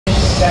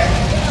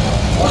second.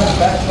 One of the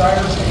best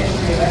drivers in the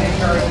history of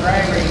NHRA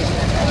drag racing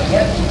and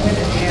yet to win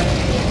the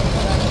championship.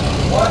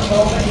 One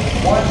moment,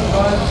 one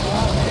run,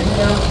 in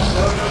down the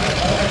circle,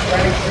 on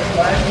Dragster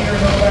last year in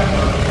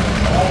November.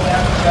 All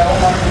that fell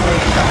on the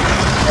racetrack.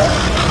 Just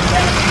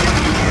next year.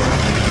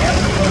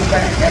 Never goes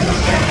back, never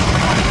since.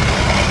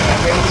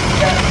 Racing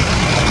got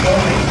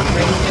going,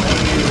 racing in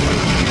the year.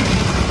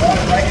 One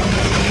right into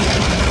the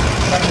season.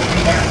 Second we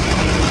have to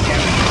be the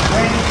championship.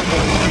 Win,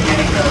 goes to the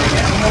NHRA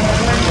National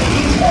Wins, and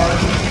these are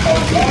a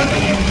 1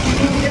 and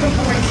 2 in a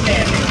point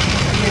standing.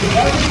 It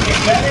doesn't get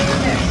better than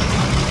this.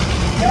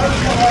 Doug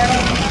Kalitta,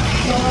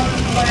 Shawn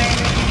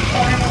Langdon,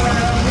 final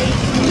round,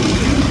 race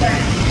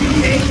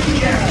 2fast2tasty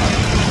challenge.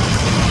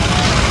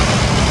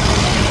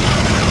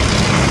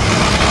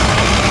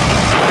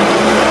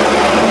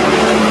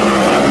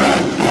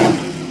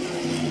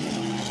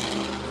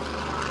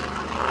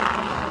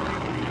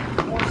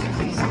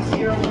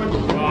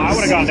 I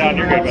would have gone down.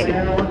 You're good, buddy.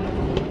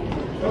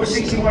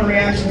 061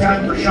 reaction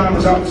time for Shawn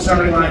was off the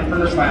starting line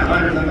first by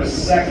 100th of a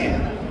second.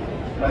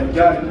 But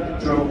Doug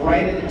drove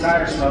right into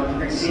tire smoke. You're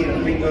going to see it in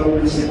the big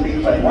instant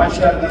replay. Watch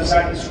Doug on the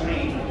side of the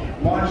screen.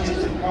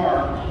 Launches the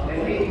car. They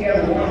lead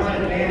together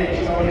 100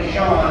 advantage going to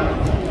Shawn.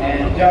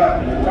 And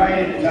Doug right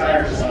into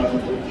tire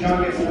smoke.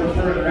 Shawn gets a little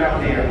further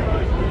out there.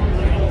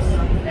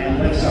 And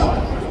lifts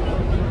off.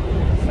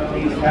 No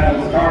need to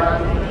paddle the car.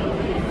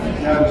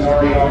 Doug was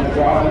already off the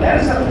throttle. And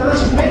that is the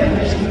first win of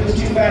this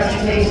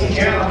 2fast2tasty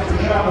challenge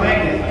for Shawn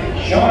Langdon.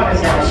 Shawn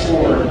has now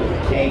scored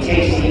a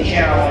tasty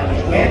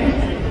challenge win.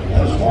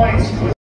 Those points